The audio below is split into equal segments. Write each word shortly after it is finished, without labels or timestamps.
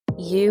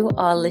You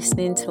are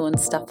listening to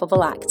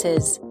Unstoppable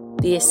Actors,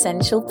 the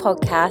essential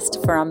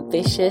podcast for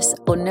ambitious,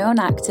 unknown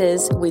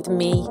actors with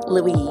me,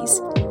 Louise,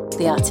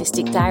 the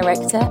artistic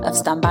director of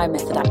Standby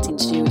Method Acting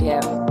Studio.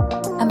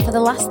 And for the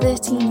last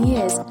 13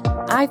 years,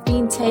 I've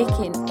been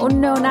taking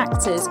unknown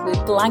actors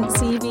with blank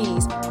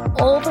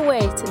CVs all the way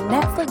to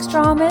Netflix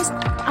dramas,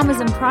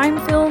 Amazon Prime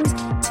films,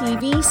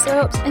 TV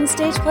soaps and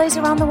stage plays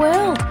around the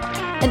world.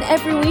 And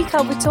every week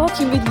I'll be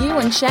talking with you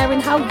and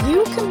sharing how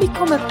you can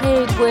become a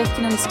paid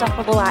working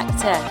unstoppable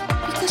actor,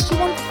 because you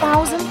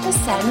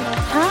 1000%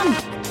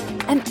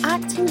 can. An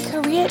acting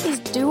career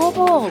is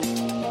doable.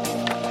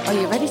 Are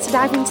you ready to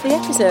dive into the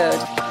episode?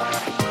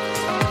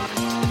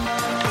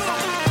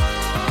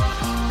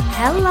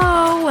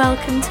 Hello,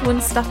 welcome to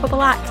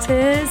Unstoppable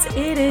Actors.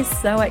 It is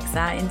so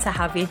exciting to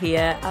have you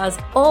here. As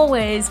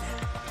always,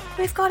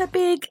 we've got a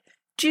big,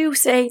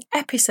 juicy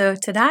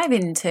episode to dive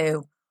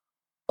into,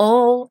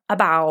 all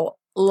about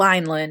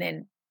line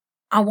learning.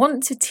 I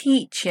want to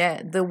teach you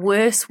the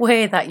worst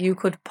way that you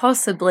could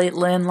possibly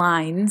learn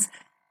lines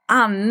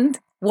and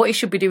what you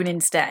should be doing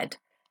instead.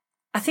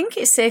 I think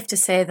it's safe to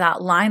say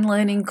that line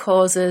learning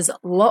causes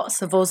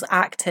lots of us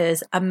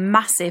actors a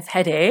massive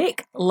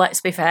headache,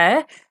 let's be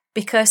fair,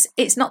 because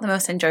it's not the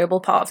most enjoyable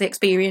part of the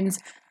experience.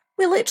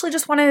 We literally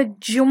just want to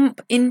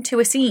jump into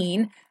a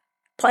scene,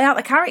 play out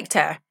the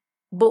character.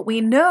 But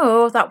we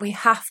know that we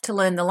have to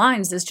learn the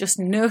lines. There's just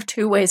no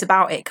two ways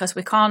about it, because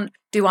we can't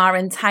do our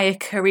entire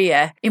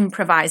career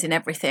improvising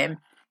everything.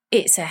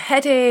 It's a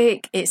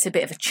headache, it's a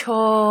bit of a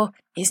chore,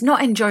 it's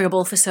not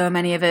enjoyable for so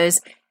many of us.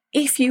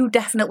 If you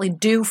definitely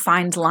do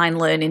find line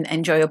learning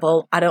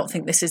enjoyable, I don't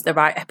think this is the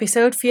right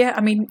episode for you.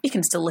 I mean, you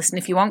can still listen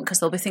if you want,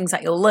 because there'll be things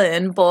that you'll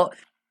learn, but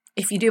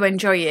if you do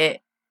enjoy it,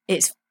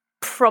 it's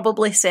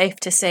probably safe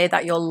to say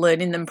that you're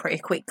learning them pretty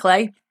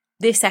quickly.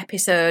 This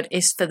episode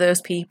is for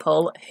those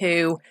people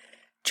who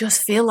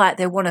just feel like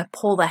they want to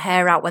pull their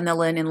hair out when they're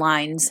learning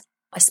lines,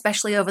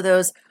 especially over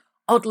those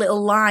odd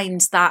little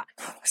lines that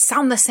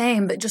sound the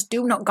same but just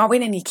do not go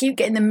in and you keep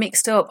getting them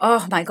mixed up.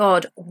 Oh my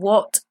God,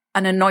 what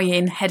an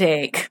annoying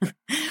headache.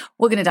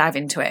 We're going to dive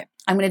into it.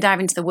 I'm going to dive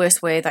into the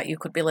worst way that you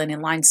could be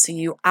learning lines so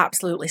you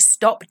absolutely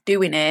stop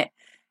doing it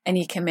and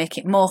you can make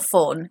it more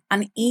fun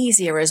and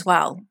easier as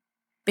well.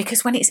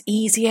 Because when it's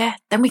easier,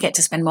 then we get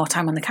to spend more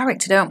time on the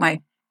character, don't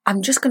we?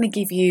 I'm just going to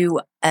give you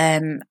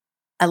a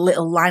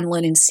little line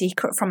learning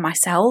secret from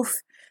myself.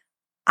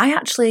 I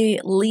actually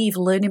leave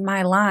learning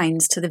my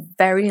lines to the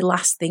very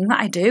last thing that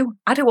I do.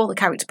 I do all the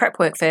character prep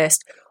work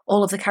first,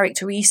 all of the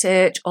character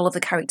research, all of the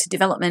character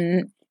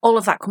development, all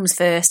of that comes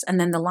first, and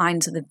then the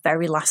lines are the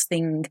very last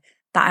thing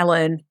that I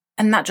learn.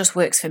 And that just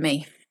works for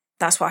me.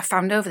 That's what I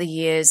found over the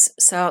years.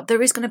 So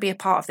there is going to be a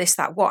part of this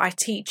that what I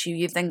teach you,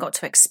 you've then got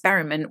to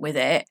experiment with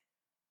it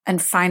and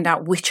find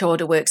out which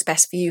order works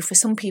best for you. For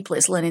some people,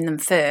 it's learning them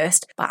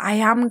first, but I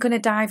am going to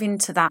dive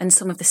into that and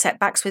some of the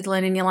setbacks with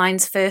learning your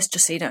lines first,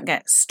 just so you don't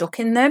get stuck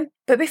in them.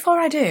 But before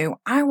I do,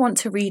 I want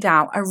to read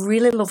out a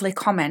really lovely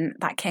comment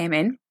that came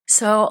in.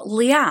 So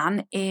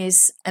Leanne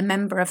is a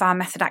member of our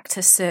Method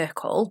Actors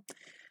Circle,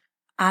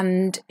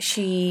 and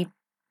she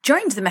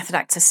joined the Method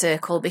Actors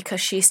Circle because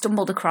she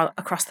stumbled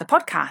across the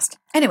podcast.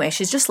 Anyway,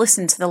 she's just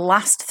listened to the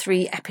last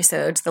 3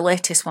 episodes, the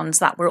latest ones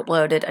that were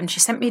uploaded, and she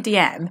sent me a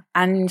DM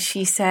and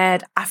she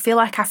said, I feel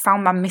like I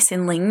found my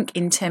missing link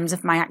in terms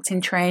of my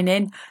acting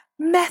training.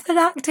 Method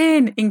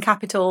acting in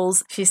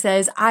capitals. She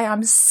says, I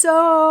am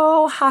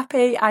so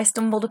happy I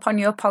stumbled upon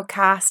your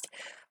podcast.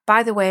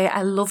 By the way,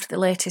 I loved the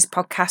latest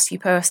podcast you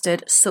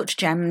posted, such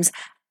gems.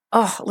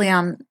 Oh,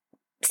 Leanne,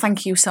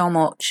 thank you so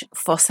much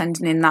for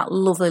sending in that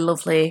lovely,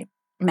 lovely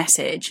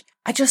message.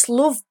 I just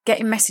love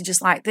getting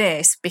messages like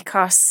this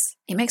because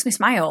it makes me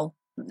smile,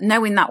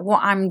 knowing that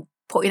what I'm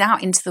putting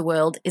out into the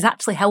world is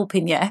actually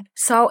helping you.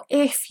 So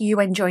if you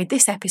enjoyed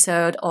this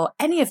episode or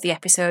any of the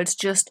episodes,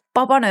 just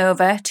bob on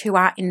over to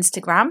our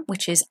Instagram,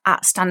 which is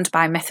at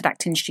Standby Method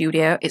Acting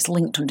Studio. It's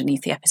linked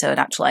underneath the episode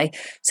actually.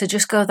 So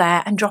just go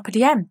there and drop a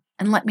DM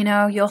and let me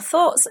know your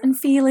thoughts and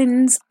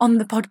feelings on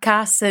the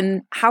podcast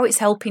and how it's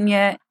helping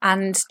you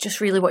and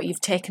just really what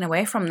you've taken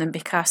away from them,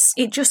 because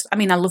it just, I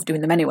love doing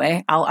them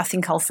anyway. I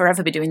think I'll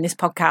forever be doing this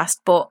podcast,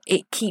 but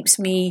it keeps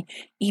me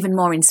even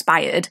more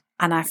inspired.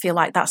 And I feel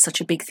like that's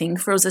such a big thing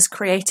for us as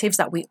creatives,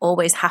 that we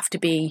always have to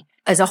be,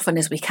 as often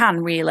as we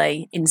can,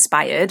 really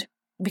inspired,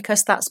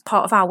 because that's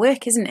part of our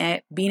work, isn't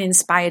it? Being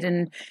inspired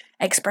and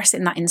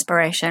expressing that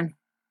inspiration.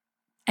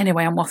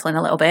 Anyway, I'm waffling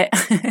a little bit,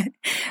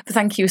 but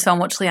thank you so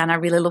much, Leanne. I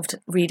really loved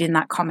reading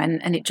that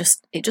comment and it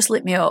just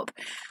lit me up.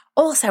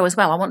 Also, as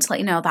well, I want to let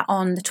you know that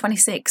on the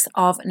 26th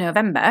of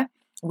November,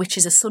 which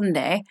is a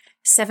Sunday,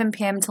 7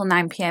 p.m. till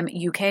 9 p.m.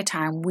 UK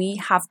time, we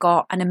have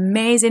got an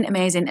amazing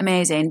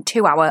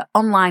 2-hour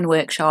online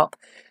workshop,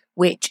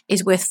 which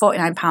is worth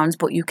 £49,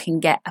 but you can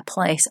get a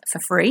place for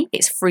free.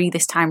 It's free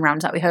this time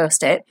round that we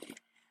host it.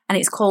 And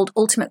it's called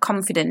Ultimate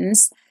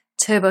Confidence,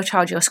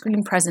 Turbocharge Your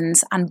Screen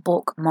Presence and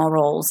Book More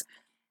Roles.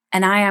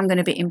 And I am going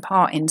to be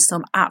imparting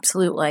some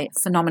absolutely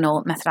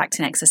phenomenal method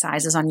acting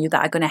exercises on you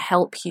that are going to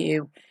help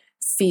you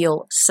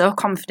feel so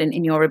confident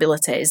in your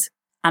abilities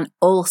and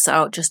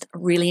also just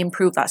really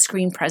improve that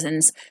screen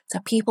presence so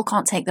people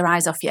can't take their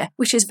eyes off you,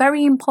 which is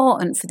very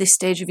important for this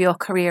stage of your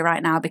career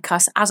right now,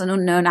 because as an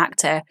unknown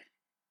actor,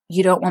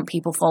 you don't want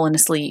people falling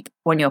asleep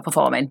when you're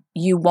performing.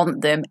 You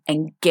want them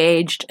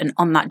engaged and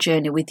on that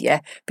journey with you,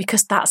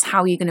 because that's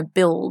how you're going to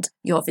build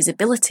your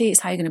visibility.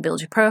 It's how you're going to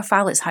build your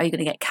profile. It's how you're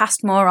going to get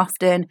cast more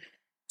often.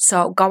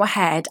 So go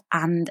ahead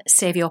and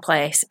save your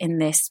place in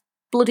this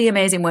bloody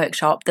amazing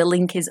workshop. The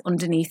link is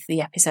underneath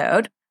the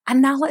episode. And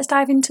now let's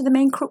dive into the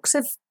main crux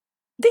of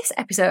this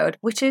episode,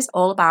 which is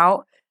all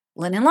about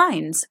learning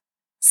lines.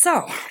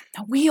 So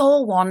we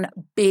all want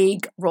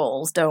big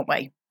roles, don't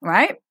we?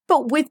 Right?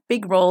 But with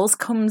big roles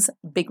comes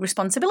big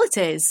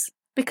responsibilities,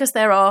 because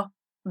there are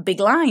big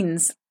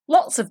lines,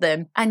 lots of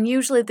them. And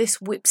usually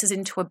this whips us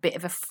into a bit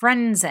of a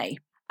frenzy.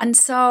 And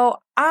so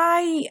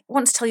I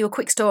want to tell you a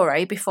quick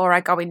story before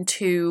I go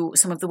into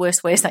some of the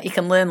worst ways that you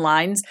can learn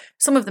lines.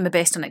 Some of them are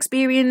based on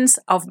experience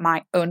of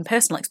my own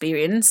personal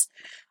experience,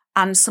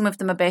 and some of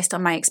them are based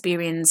on my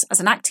experience as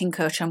an acting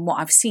coach and what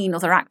I've seen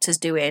other actors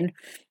doing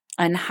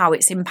and how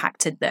it's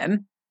impacted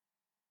them.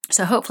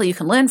 So hopefully you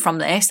can learn from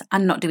this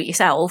and not do it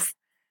yourself,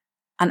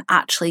 and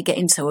actually get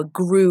into a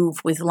groove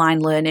with line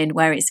learning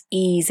where it's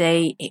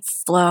easy, it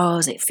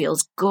flows, it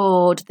feels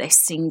good, they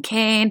sink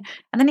in,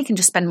 and then you can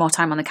just spend more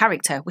time on the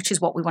character, which is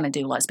what we want to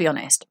do, let's be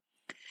honest.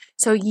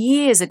 So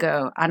years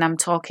ago, and I'm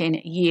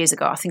talking years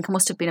ago, I think I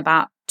must have been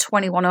about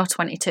 21 or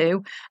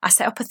 22, I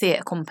set up a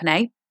theatre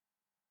company.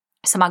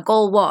 So my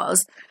goal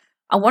was,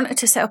 I wanted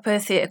to set up a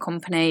theatre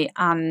company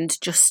and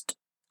just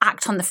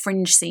act on the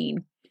fringe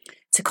scene,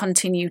 to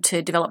continue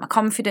to develop my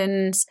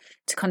confidence,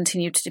 to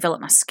continue to develop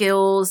my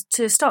skills,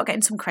 to start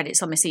getting some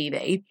credits on my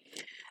CV.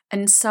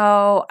 And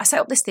so I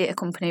set up this theatre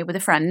company with a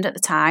friend at the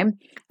time,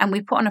 and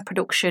we put on a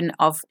production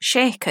of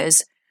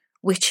Shakers,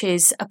 which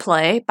is a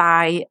play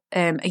by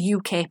a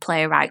UK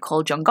playwright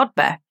called John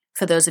Godber,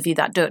 for those of you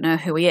that don't know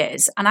who he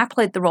is. And I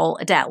played the role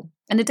Adele.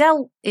 And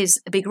Adele is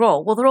a big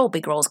role. Well, they're all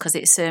big roles because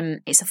it's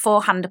a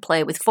four-hander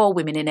play with 4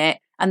 women in it,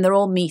 and they're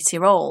all meaty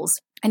roles.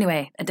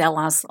 Anyway, Adele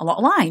has a lot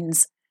of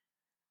lines.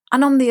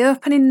 And on the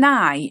opening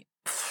night,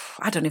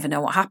 I don't even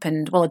know what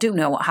happened. Well, I do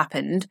know what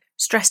happened.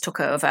 Stress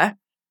took over.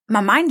 My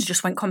mind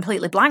just went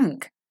completely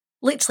blank.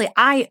 Literally,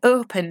 I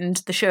opened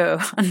the show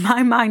and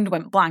my mind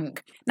went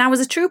blank. Now, as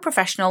a true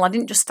professional, I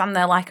didn't just stand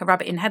there like a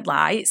rabbit in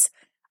headlights.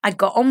 I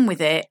got on with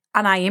it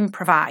and I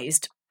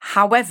improvised.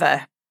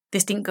 However,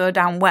 this didn't go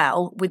down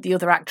well with the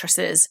other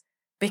actresses,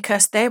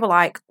 because they were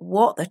like,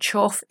 what the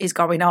chuff is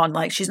going on?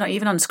 Like, she's not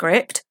even on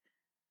script.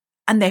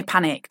 And they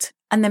panicked.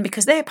 And then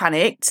because they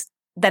panicked,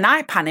 then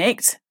I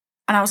panicked,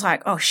 and I was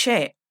like, oh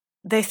shit,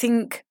 they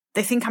think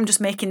I'm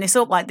just making this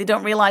up. Like, they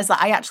don't realise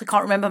that I actually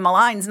can't remember my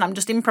lines and I'm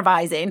just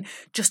improvising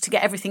just to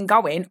get everything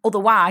going.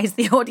 Otherwise,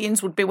 the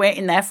audience would be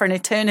waiting there for an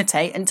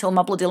eternity until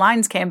my bloody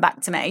lines came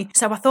back to me.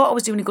 So I thought I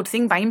was doing a good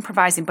thing by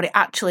improvising, but it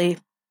actually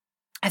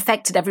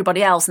affected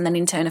everybody else and then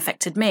in turn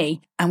affected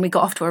me. And we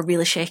got off to a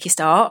really shaky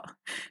start.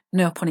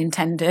 No pun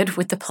intended,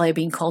 with the play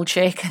being called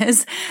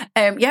Shakers.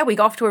 We got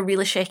off to a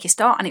really shaky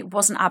start and it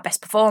wasn't our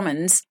best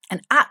performance.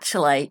 And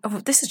actually,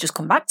 this has just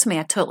come back to me.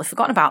 I'd totally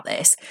forgotten about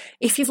this.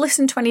 If you've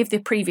listened to any of the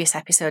previous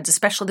episodes,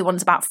 especially the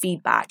ones about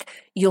feedback,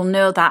 you'll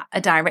know that a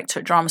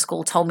director at drama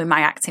school told me my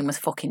acting was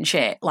fucking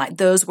shit. Like,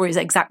 those were his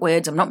exact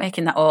words. I'm not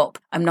making that up.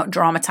 I'm not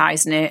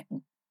dramatising it.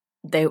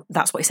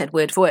 That's what he said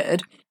word for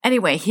word.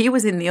 Anyway, he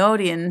was in the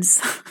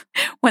audience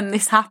when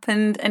this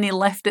happened and he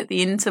left at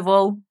the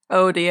interval.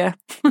 Oh dear.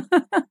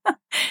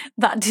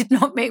 That did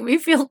not make me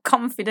feel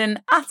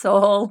confident at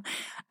all.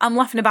 I'm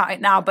laughing about it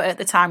now, but at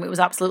the time it was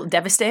absolutely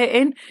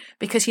devastating,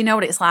 because you know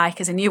what it's like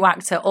as a new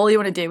actor. All you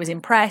want to do is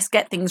impress,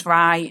 get things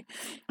right,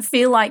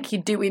 feel like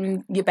you're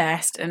doing your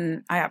best,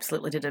 and I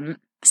absolutely didn't.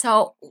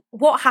 So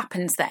what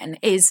happens then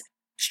is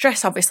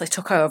stress obviously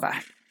took over.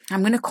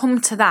 I'm going to come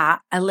to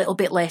that a little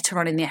bit later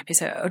on in the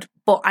episode,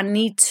 but I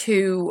need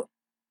to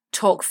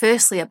talk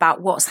firstly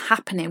about what's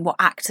happening, what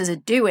actors are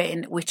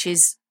doing, which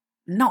is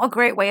not a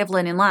great way of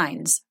learning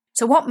lines.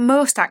 So what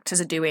most actors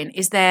are doing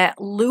is they're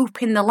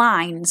looping the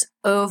lines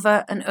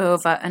over and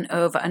over and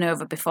over and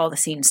over before the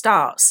scene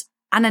starts.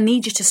 And I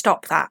need you to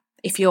stop that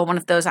if you're one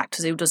of those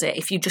actors who does it,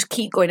 if you just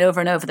keep going over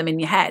and over them in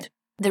your head.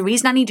 The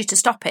reason I need you to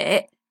stop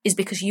it is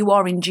because you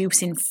are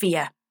inducing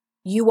fear.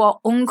 You are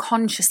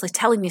unconsciously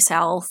telling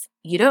yourself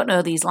you don't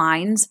know these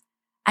lines,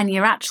 and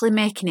you're actually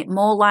making it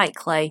more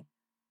likely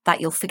that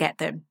you'll forget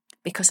them,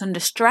 because under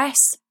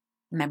stress,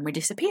 memory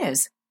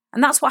disappears.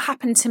 And that's what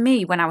happened to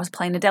me when I was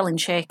playing Adele in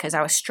Shakers.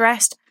 I was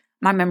stressed,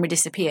 my memory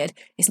disappeared.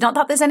 It's not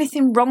that there's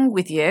anything wrong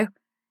with you.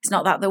 It's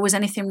not that there was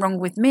anything wrong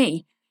with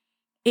me.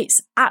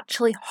 It's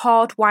actually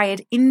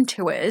hardwired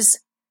into us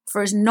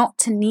for us not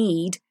to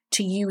need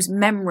to use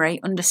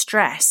memory under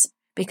stress,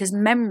 because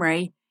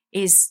memory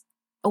is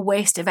a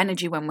waste of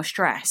energy when we're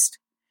stressed.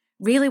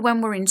 Really, when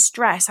we're in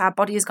stress, our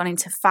body has gone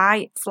into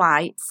fight,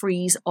 flight,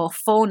 freeze, or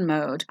fawn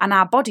mode. And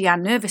our body, our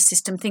nervous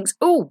system thinks,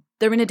 oh,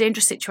 they're in a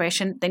dangerous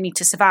situation. They need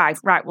to survive.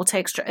 Right, we'll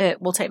take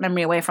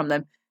memory away from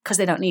them because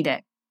they don't need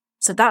it.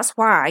 So that's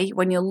why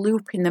when you're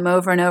looping them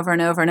over and over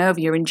and over and over,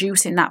 you're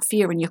inducing that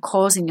fear and you're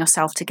causing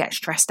yourself to get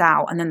stressed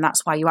out. And then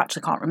that's why you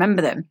actually can't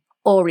remember them.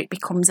 Or it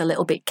becomes a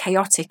little bit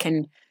chaotic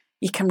and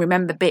you can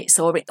remember bits,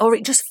 or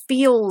it just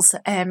feels,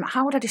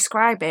 how would I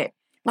describe it?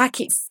 Like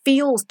it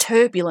feels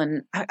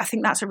turbulent. I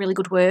think that's a really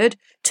good word.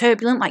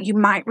 Turbulent, like you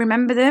might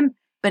remember them,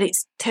 but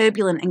it's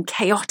turbulent and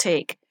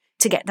chaotic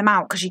to get them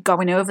out because you're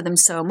going over them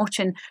so much.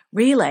 And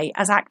really,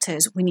 as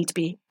actors, we need to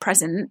be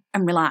present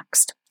and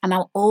relaxed. And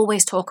I'll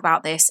always talk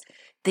about this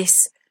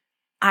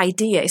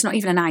idea. It's not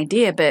even an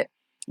idea, but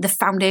the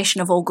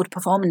foundation of all good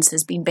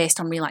performances being based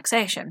on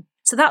relaxation.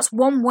 So that's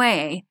one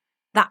way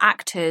that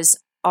actors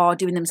are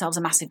doing themselves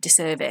a massive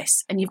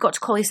disservice. And you've got to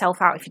call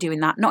yourself out if you're doing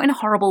that. Not in a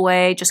horrible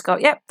way. Just go,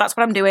 yep, that's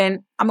what I'm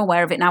doing. I'm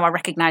aware of it now. I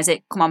recognise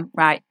it. Come on,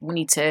 right, we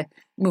need to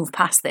move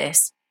past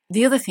this.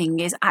 The other thing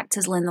is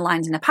actors learn the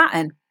lines in a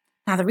pattern.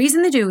 Now, the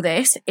reason they do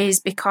this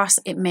is because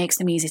it makes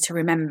them easy to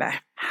remember.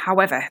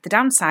 However, the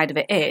downside of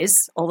it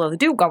is, although they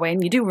do go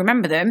in, you do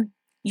remember them,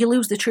 you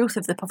lose the truth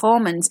of the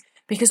performance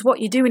because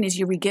what you're doing is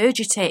you're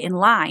regurgitating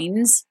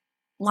lines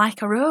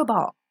like a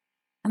robot.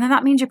 And then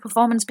that means your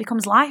performance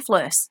becomes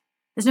lifeless.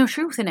 There's no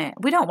truth in it.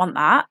 We don't want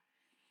that.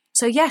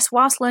 So yes,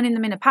 whilst learning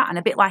them in a pattern,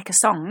 a bit like a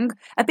song,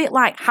 a bit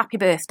like Happy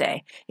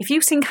Birthday. If you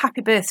sing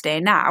Happy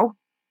Birthday now,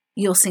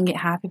 you'll sing it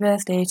Happy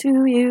Birthday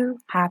to you,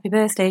 Happy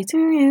Birthday to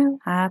you,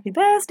 Happy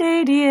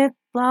Birthday dear,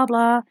 blah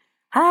blah,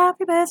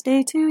 Happy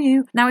Birthday to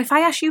you. Now if I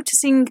ask you to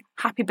sing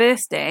Happy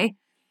Birthday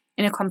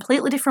in a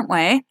completely different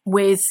way,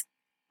 with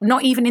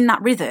not even in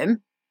that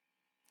rhythm,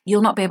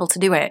 you'll not be able to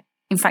do it.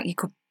 In fact, you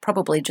could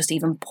probably just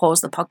even pause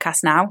the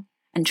podcast now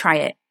and try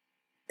it.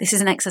 This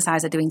is an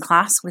exercise I do in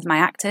class with my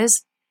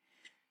actors.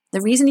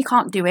 The reason you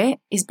can't do it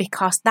is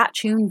because that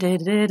tune,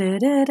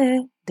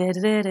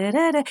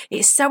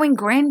 it's so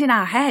ingrained in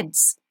our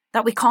heads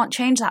that we can't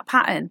change that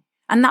pattern.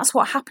 And that's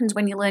what happens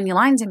when you learn your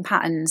lines in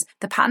patterns.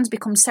 The patterns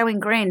become so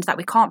ingrained that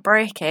we can't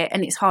break it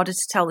and it's harder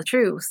to tell the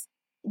truth.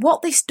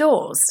 What this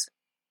does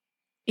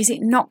is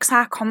it knocks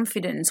our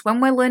confidence.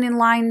 When we're learning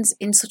lines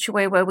in such a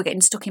way where we're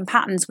getting stuck in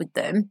patterns with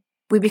them,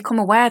 we become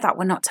aware that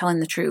we're not telling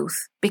the truth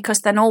because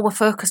then all we're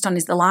focused on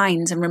is the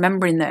lines and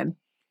remembering them.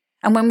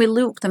 And when we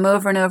loop them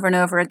over and over and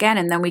over again,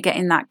 and then we get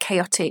in that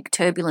chaotic,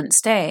 turbulent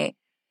state,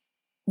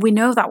 we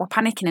know that we're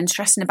panicking and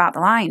stressing about the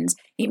lines.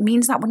 It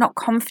means that we're not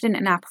confident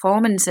in our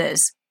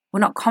performances. We're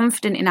not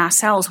confident in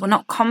ourselves. We're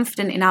not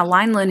confident in our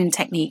line learning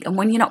technique. And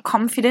when you're not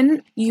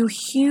confident, you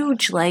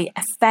hugely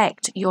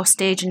affect your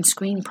stage and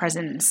screen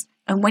presence.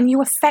 And when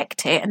you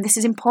affect it, and this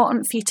is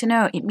important for you to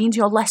know, it means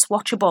you're less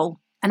watchable.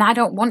 And I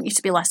don't want you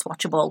to be less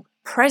watchable.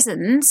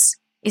 Presence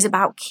is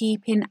about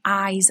keeping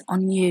eyes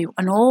on you.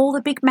 And all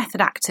the big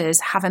method actors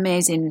have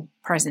amazing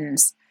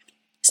presence.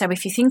 So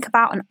if you think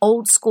about an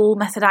old school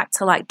method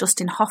actor like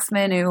Dustin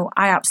Hoffman, who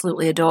I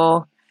absolutely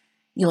adore,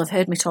 you'll have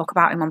heard me talk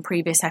about him on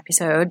previous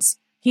episodes,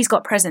 he's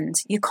got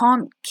presence. You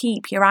can't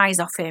keep your eyes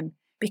off him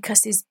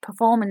because his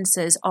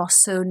performances are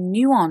so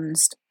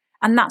nuanced.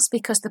 And that's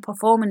because the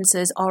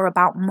performances are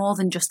about more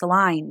than just the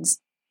lines.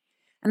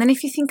 And then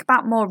if you think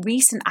about more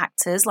recent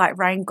actors like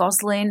Ryan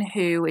Gosling,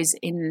 who is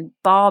in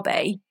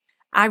Barbie,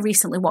 I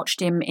recently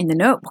watched him in The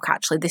Notebook,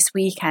 actually, this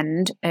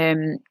weekend.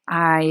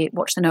 I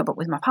watched The Notebook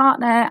with my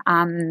partner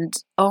and,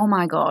 oh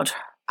my God,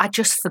 I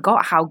just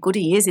forgot how good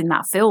he is in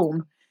that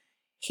film.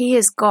 He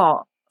has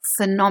got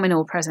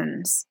phenomenal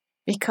presence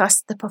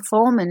because the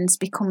performance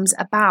becomes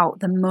about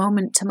the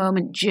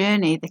moment-to-moment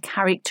journey the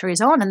character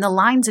is on, and the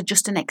lines are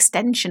just an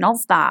extension of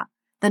that.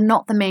 They're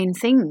not the main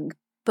thing.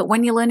 But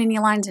when you're learning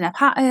your lines in a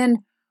pattern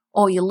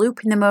or you're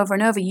looping them over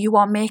and over, you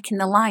are making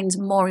the lines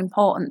more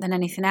important than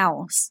anything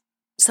else.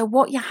 So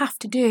what you have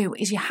to do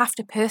is you have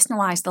to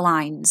personalise the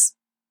lines.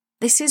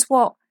 This is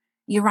what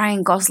your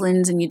Ryan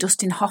Goslings and your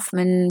Dustin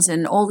Hoffmans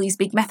and all these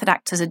big method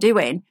actors are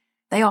doing.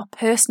 They are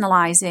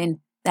personalising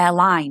their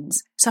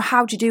lines. So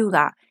how do you do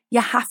that? You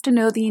have to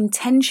know the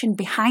intention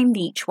behind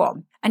each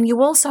one. And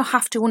you also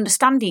have to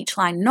understand each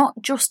line, not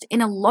just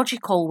in a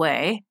logical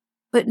way,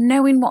 but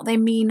knowing what they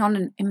mean on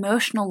an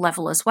emotional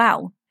level as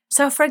well.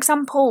 So for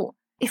example,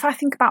 if I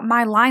think about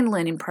my line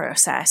learning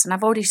process, and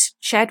I've already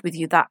shared with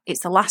you that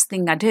it's the last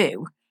thing I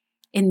do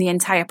in the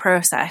entire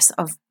process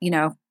of,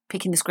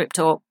 picking the script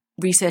up,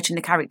 researching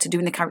the character,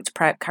 doing the character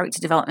prep,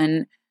 character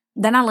development,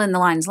 then I learn the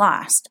lines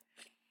last.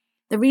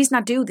 The reason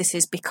I do this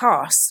is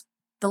because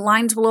the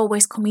lines will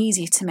always come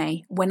easy to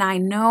me when I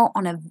know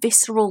on a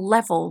visceral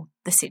level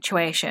the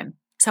situation.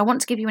 So I want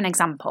to give you an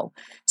example.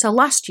 So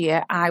last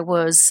year I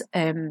was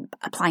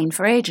applying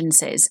for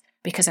agencies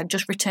because I'd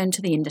just returned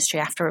to the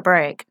industry after a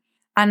break.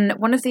 And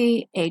one of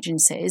the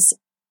agencies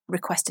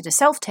requested a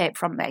self-tape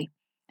from me,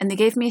 and they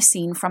gave me a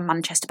scene from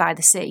Manchester by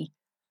the Sea.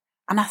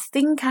 And I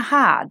think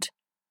I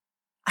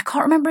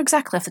can't remember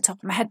exactly off the top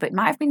of my head, but it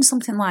might have been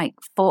something like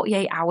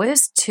 48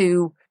 hours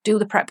to do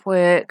the prep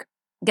work,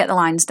 get the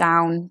lines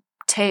down,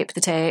 tape the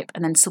tape,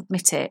 and then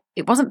submit it.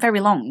 It wasn't very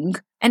long.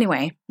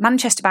 Anyway,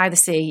 Manchester by the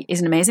Sea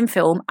is an amazing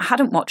film. I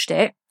hadn't watched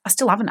it. I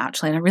still haven't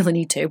actually, and I really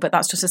need to, but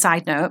that's just a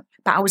side note.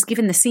 But I was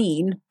given the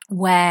scene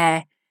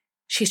where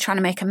she's trying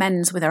to make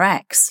amends with her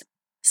ex.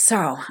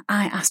 So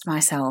I asked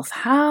myself,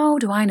 how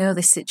do I know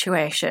this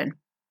situation?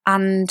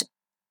 And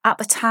at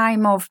the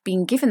time of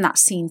being given that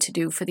scene to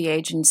do for the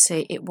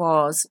agency, it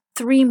was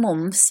 3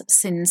 months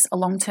since a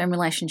long-term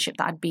relationship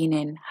that I'd been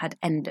in had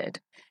ended.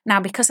 Now,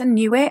 because I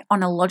knew it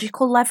on a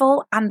logical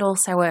level and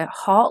also a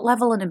heart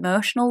level, an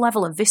emotional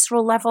level, a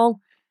visceral level,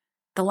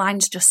 the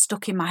lines just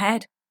stuck in my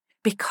head.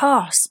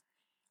 Because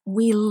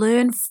we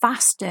learn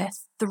faster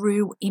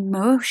through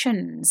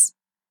emotions.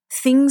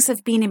 Things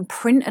have been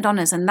imprinted on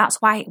us, and that's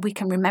why we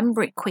can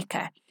remember it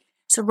quicker.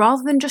 So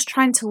rather than just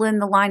trying to learn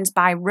the lines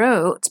by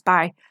rote,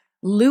 by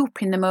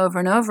looping them over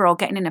and over or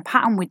getting in a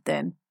pattern with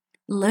them,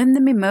 learn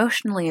them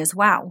emotionally as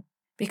well.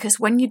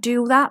 Because when you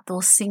do that,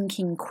 they'll sink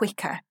in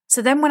quicker.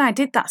 So then when I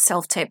did that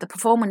self-tape, the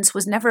performance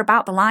was never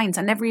about the lines.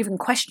 I never even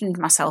questioned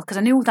myself because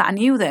I knew that I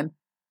knew them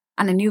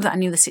and I knew that I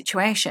knew the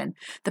situation.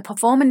 The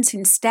performance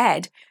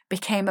instead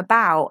became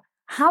about,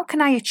 how can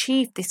I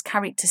achieve this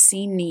character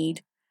scene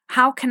need?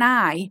 How can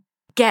I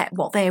get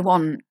what they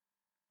want?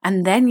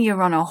 And then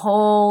you're on a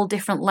whole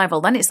different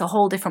level. Then it's a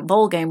whole different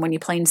ballgame when you're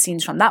playing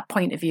scenes from that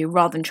point of view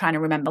rather than trying to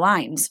remember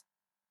lines.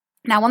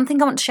 Now, one thing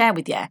I want to share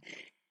with you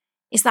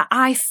is that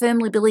I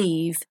firmly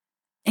believe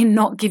in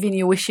not giving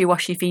you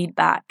wishy-washy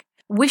feedback.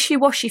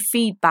 Wishy-washy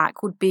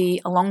feedback would be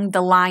along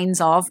the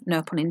lines of,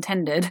 no pun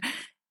intended,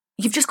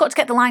 you've just got to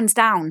get the lines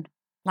down.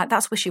 Like,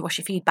 that's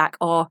wishy-washy feedback.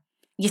 Or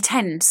you're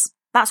tense.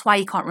 That's why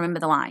you can't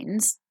remember the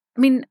lines. I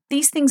mean,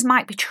 these things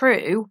might be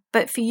true,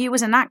 but for you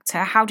as an actor,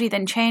 how do you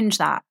then change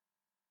that?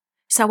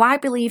 So I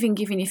believe in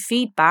giving you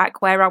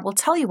feedback where I will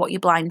tell you what your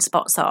blind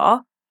spots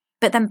are,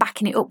 but then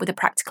backing it up with a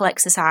practical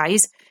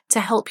exercise to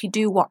help you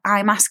do what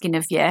I'm asking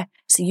of you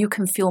so you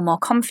can feel more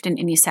confident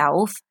in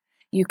yourself.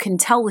 You can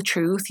tell the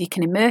truth, you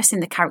can immerse in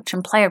the character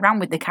and play around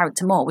with the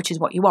character more, which is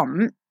what you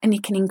want, and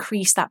you can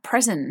increase that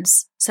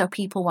presence so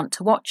people want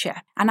to watch you.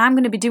 And I'm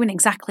going to be doing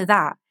exactly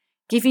that.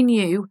 Giving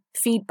you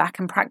feedback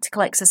and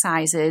practical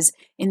exercises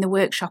in the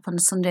workshop on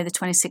Sunday, the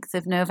 26th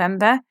of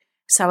November.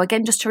 So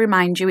again, just to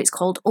remind you, it's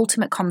called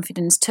Ultimate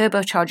Confidence,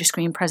 Turbocharge Your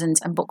Screen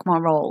Presence and Book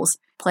More Roles.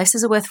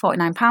 Places are worth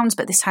 £49,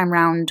 but this time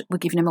round, we're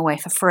giving them away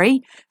for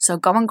free. So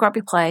go and grab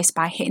your place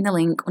by hitting the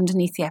link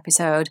underneath the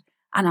episode.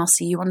 And I'll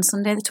see you on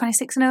Sunday the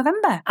 26th of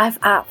November. I've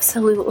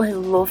absolutely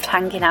loved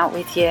hanging out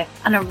with you,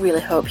 and I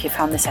really hope you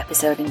found this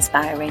episode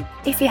inspiring.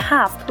 If you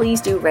have,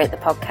 please do rate the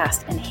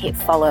podcast and hit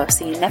follow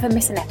so you never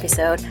miss an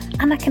episode,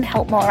 and I can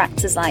help more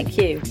actors like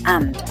you.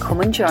 And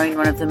come and join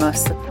one of the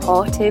most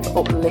supportive,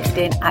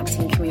 uplifting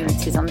acting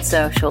communities on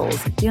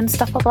socials, the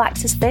Unstoppable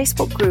Actors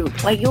Facebook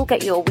group, where you'll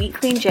get your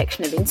weekly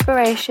injection of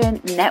inspiration,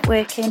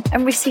 networking,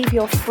 and receive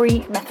your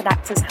free Method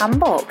Actors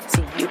Handbook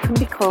so you can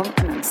become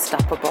an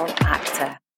unstoppable actor.